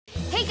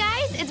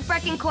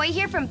Brec and Coy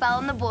here from Belle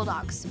and the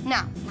Bulldogs.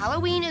 Now,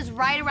 Halloween is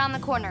right around the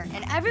corner,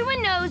 and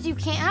everyone knows you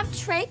can't have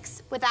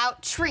tricks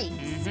without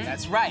treats.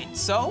 That's right.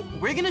 So,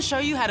 we're gonna show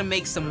you how to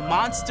make some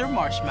monster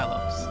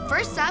marshmallows.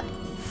 First up,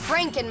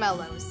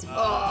 Frankenmellows.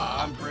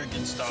 I'm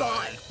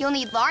Frankenstein. You'll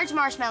need large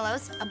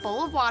marshmallows, a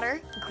bowl of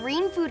water,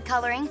 green food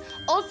coloring,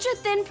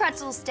 ultra-thin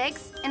pretzel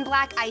sticks, and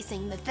black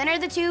icing. The thinner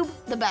the tube,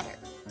 the better.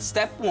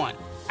 Step 1.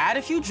 Add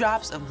a few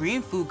drops of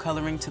green food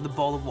coloring to the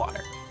bowl of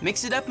water.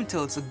 Mix it up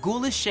until it's a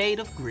ghoulish shade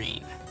of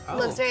green.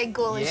 Looks very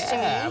ghoulish to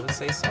me. Yeah, I would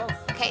say so.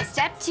 Okay,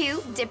 step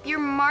 2, dip your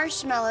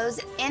marshmallows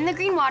in the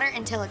green water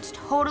until it's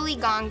totally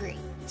gone green.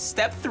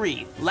 Step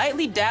 3.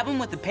 Lightly dab them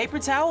with a paper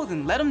towel,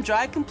 then let them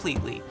dry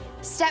completely.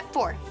 Step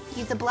 4,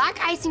 use the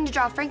black icing to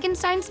draw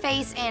Frankenstein's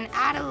face and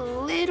add a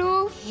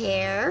little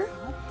hair,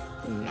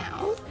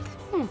 mouth.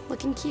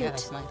 Looking cute. Yeah,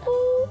 that's nice.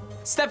 Ooh.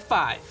 Step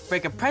 5,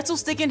 break a pretzel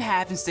stick in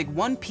half and stick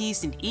one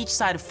piece in each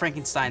side of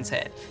Frankenstein's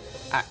head.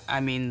 I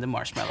mean the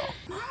marshmallow.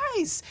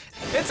 Nice!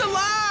 It's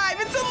alive!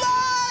 It's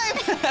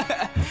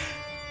alive!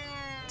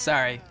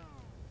 Sorry,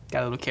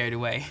 got a little carried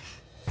away.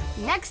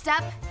 Next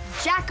up,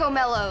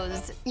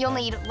 Jackomellows. You'll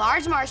need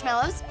large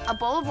marshmallows, a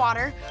bowl of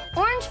water,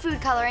 orange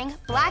food coloring,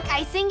 black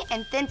icing,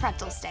 and thin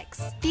pretzel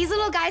sticks. These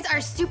little guys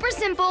are super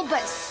simple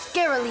but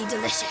scarily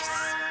delicious.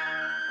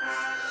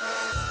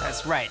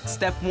 That's right.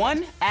 Step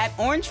 1, add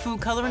orange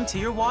food coloring to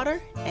your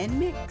water and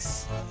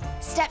mix.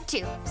 Step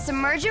 2,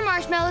 submerge your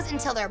marshmallows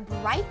until they're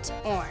bright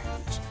orange.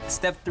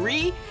 Step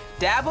 3,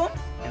 dab them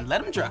and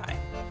let them dry.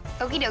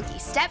 Okie dokie.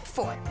 Step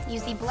 4,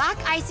 use the black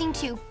icing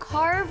to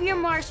carve your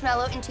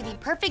marshmallow into the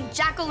perfect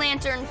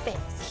jack-o'-lantern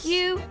face.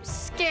 Cute,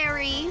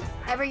 scary,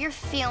 whatever you're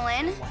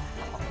feeling.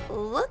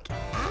 Look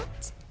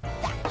at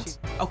that.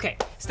 Okay,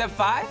 step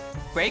 5,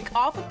 break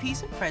off a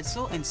piece of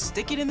pretzel and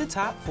stick it in the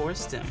top for a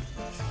stem.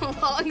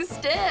 Long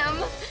stem.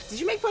 Did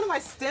you make fun of my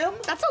stem?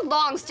 That's a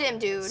long stem,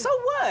 dude. So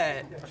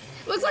what?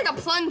 Looks like a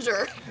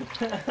plunger.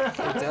 It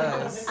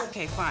does.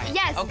 Okay, fine.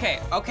 Yes.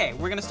 Okay,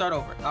 we're gonna start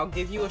over. I'll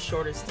give you a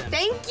shorter stem.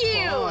 Thank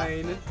you.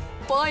 Fine.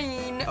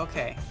 Fine.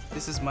 Okay,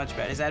 this is much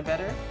better. Is that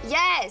better?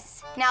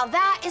 Yes. Now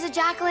that is a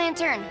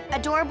jack-o'-lantern.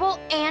 Adorable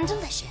and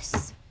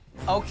delicious.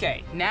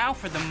 Okay, now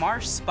for the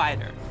marsh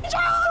spider.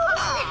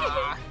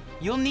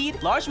 You'll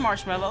need large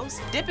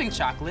marshmallows, dipping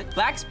chocolate,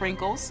 black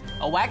sprinkles,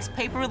 a wax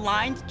paper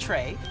lined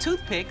tray,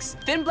 toothpicks,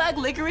 thin black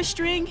licorice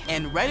string,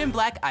 and red and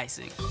black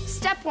icing.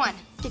 Step 1,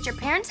 get your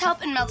parents'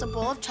 help and melt a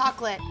bowl of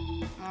chocolate.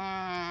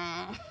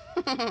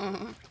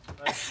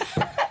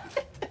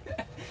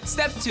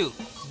 Step 2,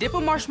 dip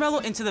a marshmallow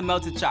into the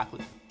melted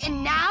chocolate.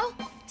 And now,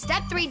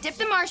 step 3, dip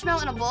the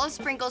marshmallow in a bowl of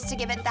sprinkles to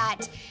give it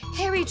that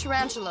hairy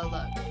tarantula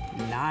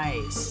look.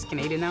 Nice. Can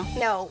I eat it now?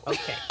 No.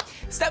 Okay.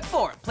 Step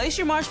 4, place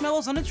your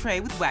marshmallows on a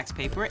tray with wax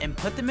paper and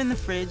put them in the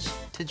fridge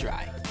to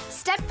dry.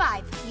 Step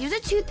 5, use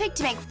a toothpick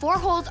to make 4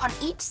 holes on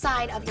each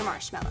side of your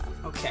marshmallow.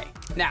 Okay,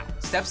 now,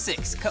 step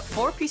 6, cut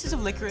 4 pieces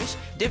of licorice,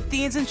 dip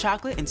the ends in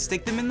chocolate, and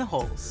stick them in the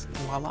holes.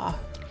 Voila.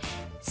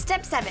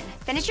 Step 7,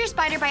 finish your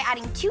spider by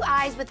adding 2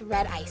 eyes with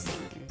red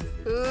icing.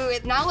 Ooh,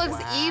 it now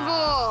looks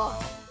evil.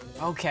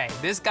 Okay,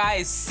 this guy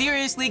is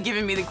seriously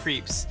giving me the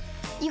creeps.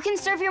 You can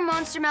serve your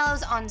monster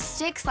mellows on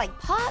sticks like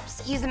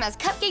Pops, use them as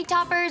cupcake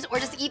toppers, or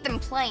just eat them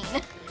plain.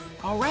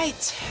 All right,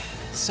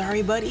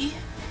 sorry, buddy.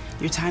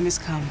 Your time has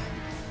come.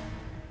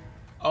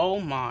 Oh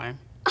my.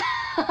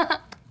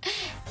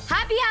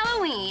 Happy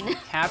Halloween.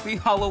 Happy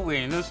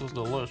Halloween, this is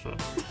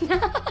delicious.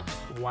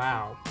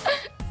 Wow.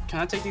 Can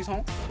I take these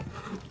home?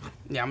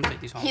 Yeah, I'm gonna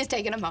take these home. He's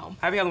taking them home.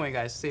 Happy Halloween,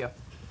 guys, see ya.